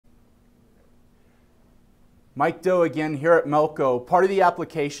Mike Doe again here at Melco, part of the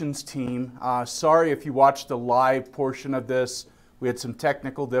applications team. Sorry if you watched the live portion of this. We had some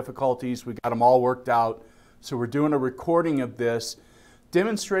technical difficulties. We got them all worked out. So we're doing a recording of this,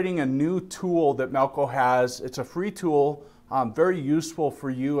 demonstrating a new tool that Melco has. It's a free tool, very useful for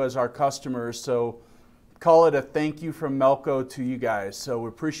you as our customers. So call it a thank you from Melco to you guys. So we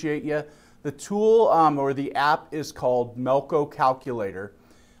appreciate you. The tool or the app is called Melco Calculator.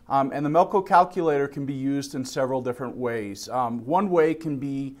 And the Melco Calculator can be used in several different ways. One way can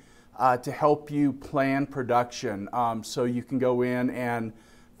be to help you plan production. So you can go in and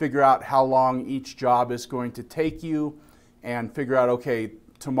figure out how long each job is going to take you and figure out, okay,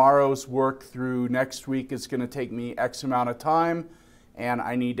 tomorrow's work through next week is going to take me X amount of time and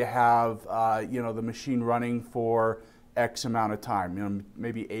I need to have the machine running for X amount of time,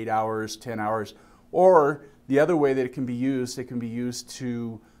 maybe 8 hours, 10 hours. Or the other way that it can be used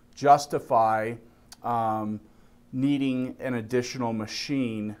to justify needing an additional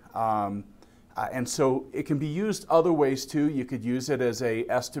machine. And so it can be used other ways too. You could use it as an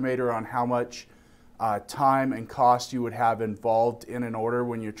estimator on how much time and cost you would have involved in an order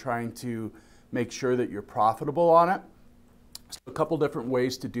when you're trying to make sure that you're profitable on it. So a couple different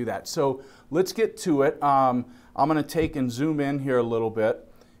ways to do that. So let's get to it. I'm going to take and zoom in here a little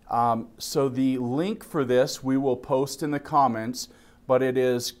bit. So the link for this we will post in the comments, but it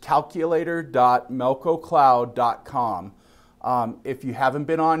is calculator.melcocloud.com. If you haven't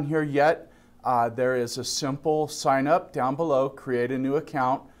been on here yet, there is a simple sign up down below, create a new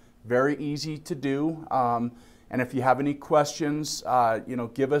account, very easy to do. And if you have any questions,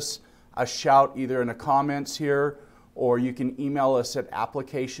 give us a shout either in the comments here, or you can email us at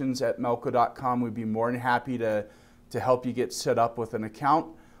applications@melco.com. We'd be more than happy to help you get set up with an account.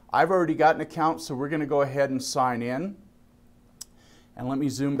 I've already got an account, so we're going to go ahead and sign in. And let me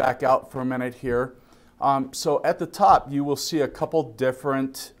zoom back out for a minute here. So at the top, you will see a couple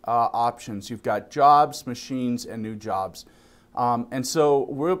different options. You've got jobs, machines, and new jobs. And so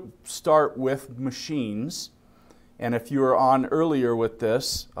we'll start with machines. And if you were on earlier with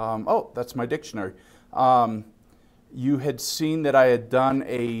this, oh, that's my dictionary. You had seen that I had done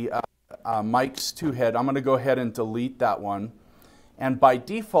a Mike's two-head. I'm going to go ahead and delete that one. And by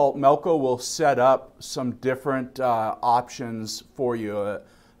default, Melco will set up some different options for you.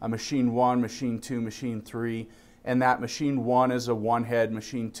 A machine 1, machine 2, machine 3. And that machine 1 is a 1-head,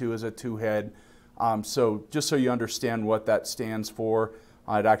 machine 2 is a 2-head. So just so you understand what that stands for,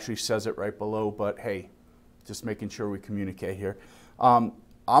 it actually says it right below, but hey, just making sure we communicate here. I'm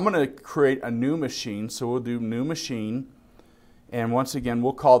going to create a new machine, so we'll do new machine. And once again,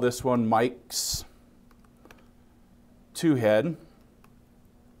 we'll call this one Mike's 2-head.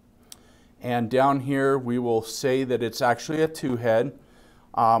 And down here, we will say that it's actually a 2-head.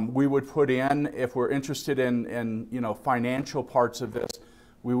 We would put in, if we're interested in financial parts of this,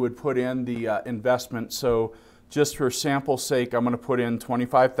 we would put in the investment. So just for sample sake, I'm going to put in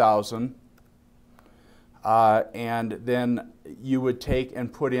 $25,000. And then you would take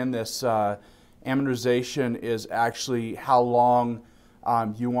and put in this amortization is actually how long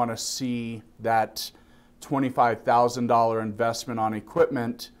you want to see that $25,000 investment on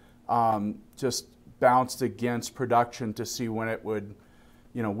equipment just bounced against production to see when it would,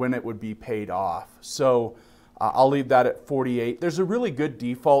 when it would be paid off. So I'll leave that at 48. There's a really good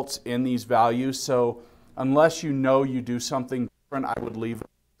defaults in these values. So unless you know you do something different, I would leave it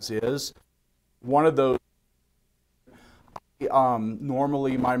as is. One of those,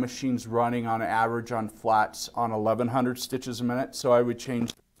 normally my machine's running on average on flats on 1,100 stitches a minute. So I would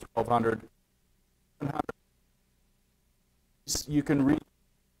change to 1,200. You can read.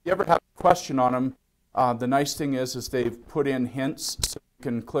 If you ever have a question on them, the nice thing is they've put in hints, so you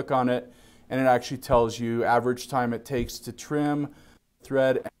can click on it and it actually tells you average time it takes to trim,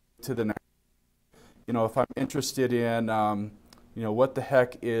 thread, to the next. If I'm interested in, what the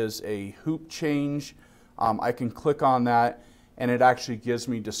heck is a hoop change, I can click on that and it actually gives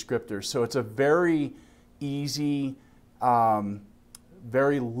me descriptors. So it's a very easy,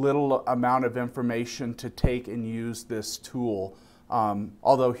 very little amount of information to take and use this tool.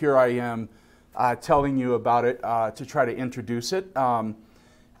 Although here I am telling you about it to try to introduce it.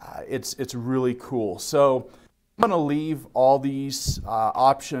 It's really cool. So I'm going to leave all these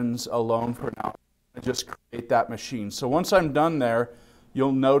options alone for now and just create that machine. So once I'm done there,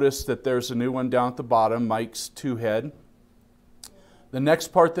 you'll notice that there's a new one down at the bottom, Mike's 2-head. The next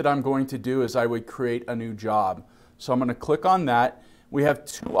part that I'm going to do is I would create a new job. So I'm going to click on that. We have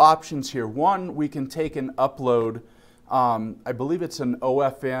two options here. One, we can take and upload, I believe it's an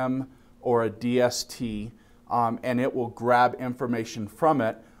OFM or a DST, and it will grab information from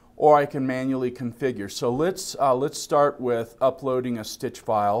it. or I can manually configure. So let's start with uploading a stitch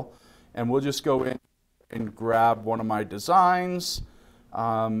file, and we'll just go in and grab one of my designs.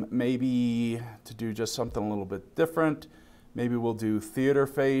 Maybe to do just something a little bit different, maybe we'll do theater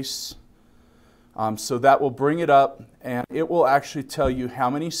face. So that will bring it up, and it will actually tell you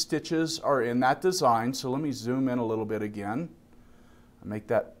how many stitches are in that design. So let me zoom in a little bit again. Make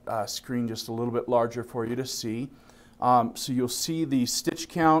that screen just a little bit larger for you to see. So you'll see the stitch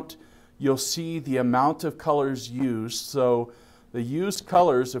count, you'll see the amount of colors used. So the used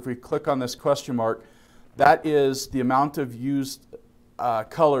colors, if we click on this question mark, that is the amount of used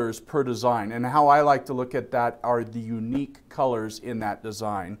colors per design. And how I like to look at that are the unique colors in that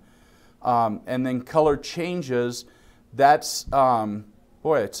design. And then color changes, that's,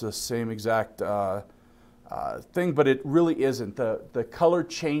 boy, it's the same exact thing, but it really isn't. The color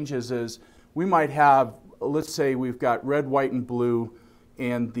changes is we might have, let's say we've got red, white, and blue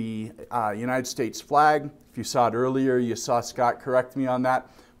in the United States flag. If you saw it earlier, you saw Scott correct me on that.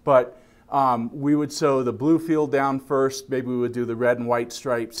 But we would sew the blue field down first, maybe we would do the red and white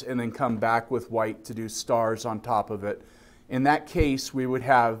stripes, and then come back with white to do stars on top of it. In that case, we would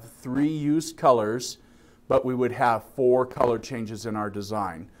have 3 used colors, but we would have 4 color changes in our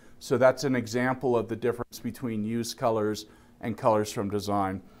design. So that's an example of the difference between used colors and colors from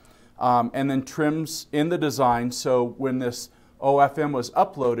design. And then trims in the design. So when this OFM was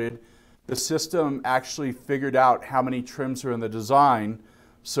uploaded, the system actually figured out how many trims are in the design,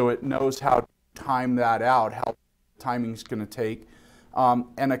 so it knows how to time that out, how timing is going to take.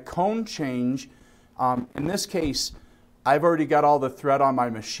 And a cone change, in this case, I've already got all the thread on my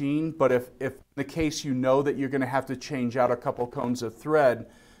machine, but if in the case you know that you're going to have to change out a couple cones of thread,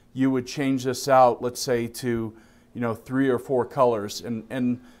 you would change this out, let's say, to 3 or 4 colors. And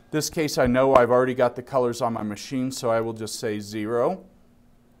in this case, I know I've already got the colors on my machine, so I will just say 0,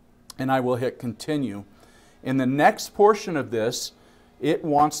 and I will hit continue. In the next portion of this, it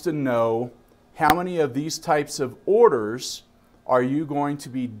wants to know how many of these types of orders are you going to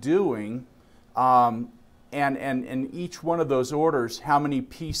be doing, and in each one of those orders, how many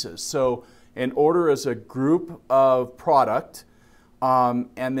pieces. So an order is a group of product, and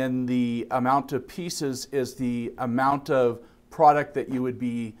then the amount of pieces is the amount of product that you would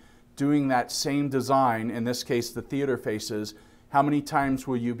be doing that same design, in this case the theater faces. How many times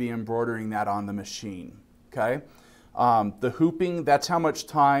will you be embroidering that on the machine? Okay. The hooping, that's how much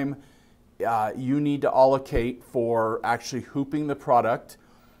time you need to allocate for actually hooping the product.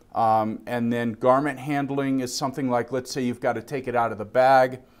 And then garment handling is something like, let's say you've got to take it out of the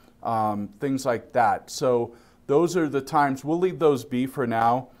bag, things like that. So those are the times. We'll leave those be for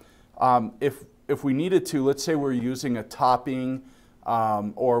now. If we needed to, let's say we're using a topping,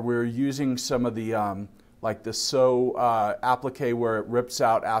 or we're using some of the like the sew applique where it rips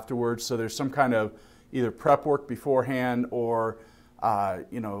out afterwards. So there's some kind of either prep work beforehand or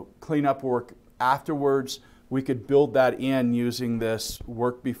cleanup work afterwards. We could build that in using this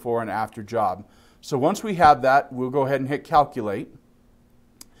work before and after job. So once we have that, we'll go ahead and hit calculate.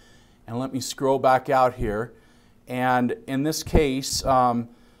 And let me scroll back out here. And in this case,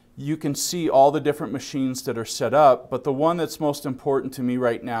 you can see all the different machines that are set up, but the one that's most important to me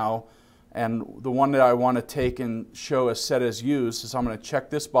right now, and the one that I want to take and show as set as used, is I'm going to check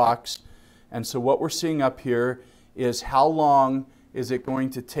this box. And so what we're seeing up here is how long is it going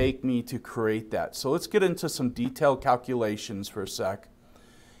to take me to create that. So let's get into some detailed calculations for a sec.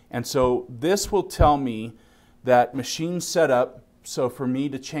 And so this will tell me that machine setup, so for me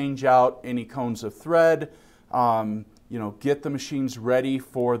to change out any cones of thread, get the machines ready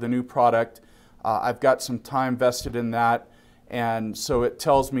for the new product. I've got some time vested in that, and so it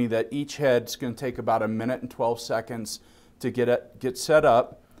tells me that each head's going to take about 1 minute and 12 seconds to get set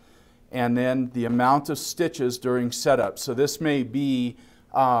up. And then the amount of stitches during setup. So this may be,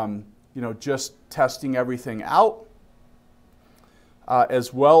 just testing everything out,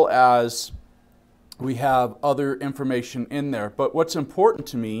 as well as we have other information in there. But what's important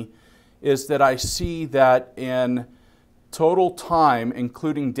to me is that I see that in total time,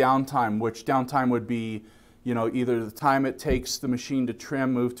 including downtime, which downtime would be, either the time it takes the machine to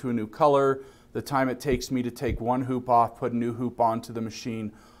trim, move to a new color, the time it takes me to take one hoop off, put a new hoop onto the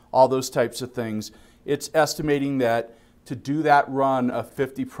machine, all those types of things. It's estimating that to do that run of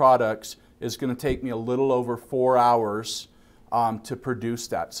 50 products is going to take me a little over 4 hours to produce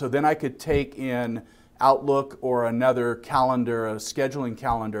that. So then I could take in Outlook or another calendar, a scheduling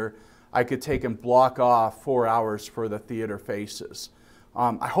calendar, I could take and block off 4 hours for the theater faces.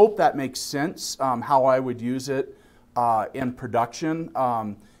 I hope that makes sense, how I would use it in production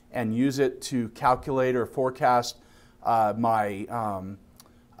and use it to calculate or forecast my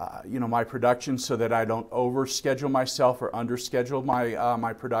my production so that I don't overschedule myself or underschedule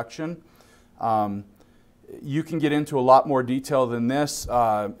my production. You can get into a lot more detail than this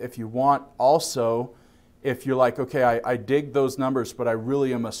if you want. Also, if you're like, okay, I dig those numbers, but I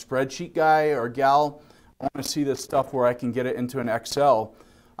really am a spreadsheet guy or gal, I want to see this stuff where I can get it into an Excel,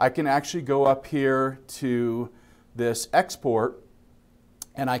 I can actually go up here to this export,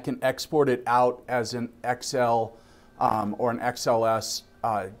 and I can export it out as an Excel or an XLS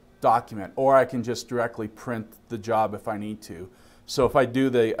document, or I can just directly print the job if I need to. So if I do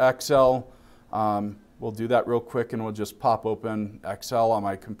the Excel, we'll do that real quick, and we'll just pop open Excel on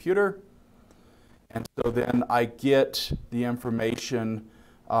my computer. And so then I get the information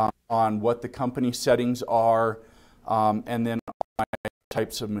on what the company settings are, and then my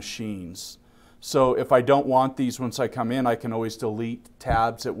types of machines. So if I don't want these once I come in, I can always delete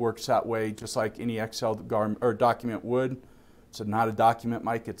tabs. It works that way, just like any Excel document would. It's not a document,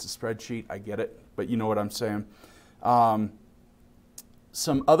 Mike, it's a spreadsheet. I get it, but you know what I'm saying.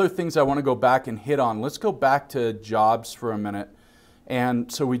 Some other things I want to go back and hit on. Let's go back to jobs for a minute.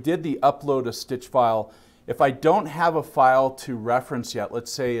 And so we did the upload a stitch file. If I don't have a file to reference yet,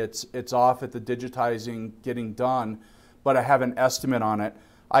 let's say it's off at the digitizing getting done, but I have an estimate on it,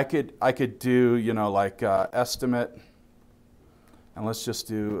 I could do, like estimate, and let's just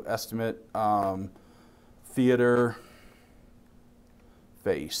do estimate theater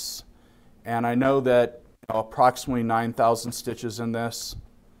face. And I know that approximately 9,000 stitches in this.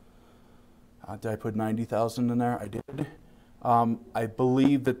 Did I put 90,000 in there? I did. I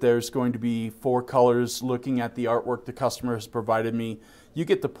believe that there's going to be 4 colors looking at the artwork the customer has provided me. You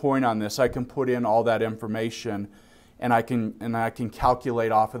get the point on this. I can put in all that information, and I can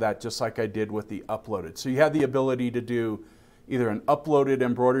calculate off of that just like I did with the uploaded. So you have the ability to do either an uploaded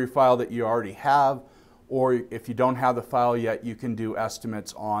embroidery file that you already have, or if you don't have the file yet, you can do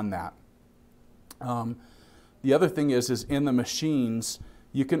estimates on that. The other thing is in the machines,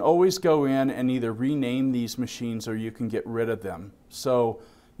 you can always go in and either rename these machines or you can get rid of them. So,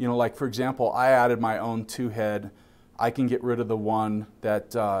 like for example, I added my own 2-head. I can get rid of the one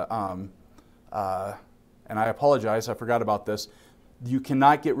that, and I apologize, I forgot about this. You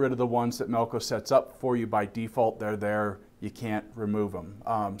cannot get rid of the ones that Melco sets up for you by default. They're there. You can't remove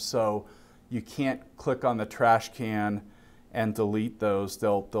them. So you can't click on the trash can and delete those.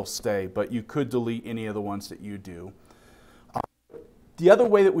 They'll stay, but you could delete any of the ones that you do. The other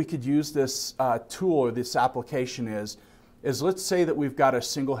way that we could use this tool or this application is let's say that we've got a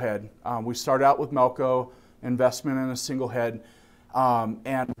single head. We start out with Melco, investment in a single head,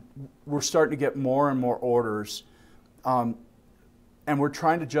 and we're starting to get more and more orders. And we're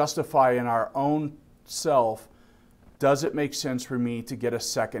trying to justify in our own self, does it make sense for me to get a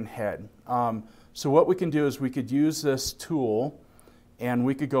second head? So what we can do is we could use this tool, and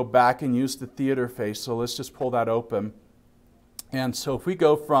we could go back and use the theater face. So let's just pull that open. And so if we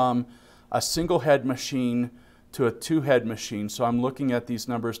go from a single head machine to a 2-head machine, so I'm looking at these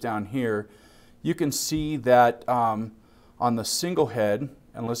numbers down here, you can see that on the single head,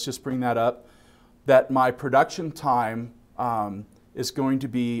 and let's just bring that up, that my production time is going to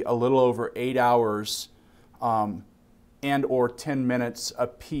be a little over 8 hours and or 10 minutes a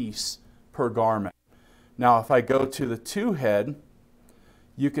piece per garment. Now if I go to the 2-head,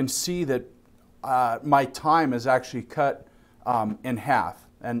 you can see that my time is actually cut in half.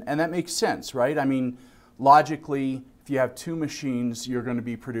 And that makes sense, right? I mean, logically, if you have 2 machines, you're going to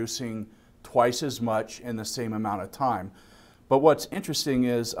be producing twice as much in the same amount of time. But what's interesting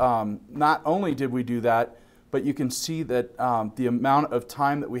is not only did we do that, but you can see that the amount of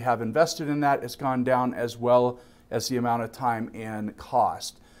time that we have invested in that has gone down, as well as the amount of time and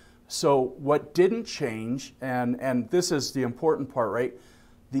cost. So what didn't change, and this is the important part, right?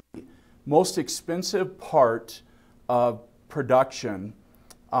 The most expensive part of production,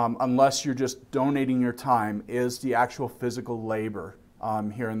 unless you're just donating your time, is the actual physical labor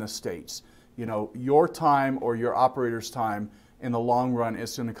here in the States. Your time or your operator's time in the long run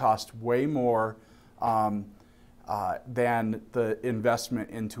is going to cost way more than the investment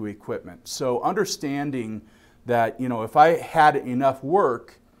into equipment. So understanding that, if I had enough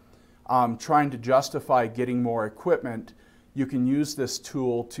work trying to justify getting more equipment, you can use this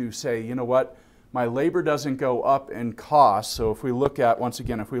tool to say, you know what, my labor doesn't go up in cost. So if we look at, once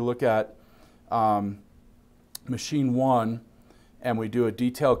again, if we look at machine 1 and we do a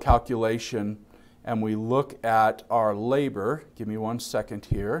detailed calculation and we look at our labor, give me 1 second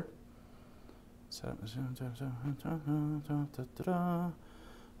here.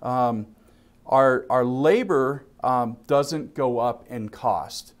 Our labor doesn't go up in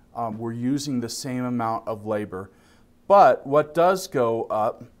cost. We're using the same amount of labor, But what does go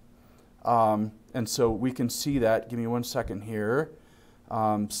up, and so we can see that, give me 1 second here.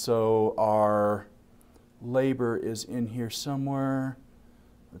 So our labor is in here somewhere.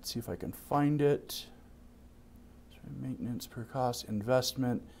 Let's see if I can find it. Maintenance per cost,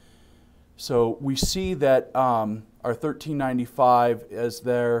 investment. So we see that our $13.95 is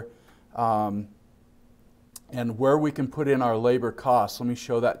there, and where we can put in our labor costs, let me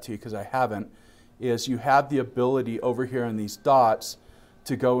show that to you because I haven't, is you have the ability over here in these dots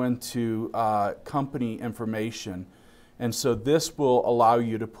to go into company information. And so this will allow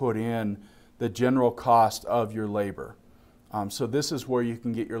you to put in the general cost of your labor. So this is where you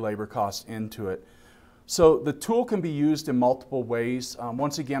can get your labor costs into it. So the tool can be used in multiple ways.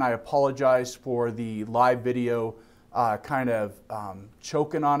 Once again, I apologize for the live video kind of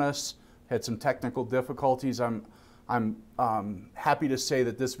choking on us. Had some technical difficulties. I'm happy to say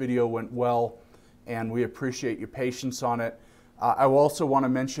that this video went well, and we appreciate your patience on it. I also want to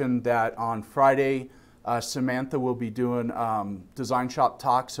mention that on Friday, Samantha will be doing Design Shop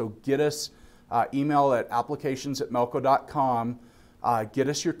Talk, so get us email at applications@melco.com. Get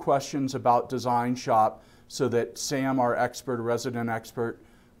us your questions about Design Shop so that Sam, our expert, resident expert,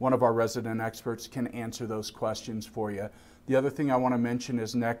 one of our resident experts, can answer those questions for you. The other thing I want to mention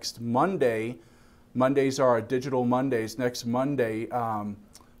is next Monday, Mondays are our digital Mondays. Next Monday,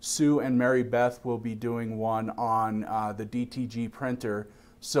 Sue and Mary Beth will be doing one on the DTG printer.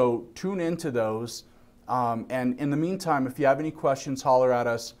 So tune into those. And in the meantime, if you have any questions, holler at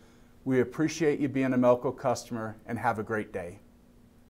us. We appreciate you being a Melco customer, and have a great day.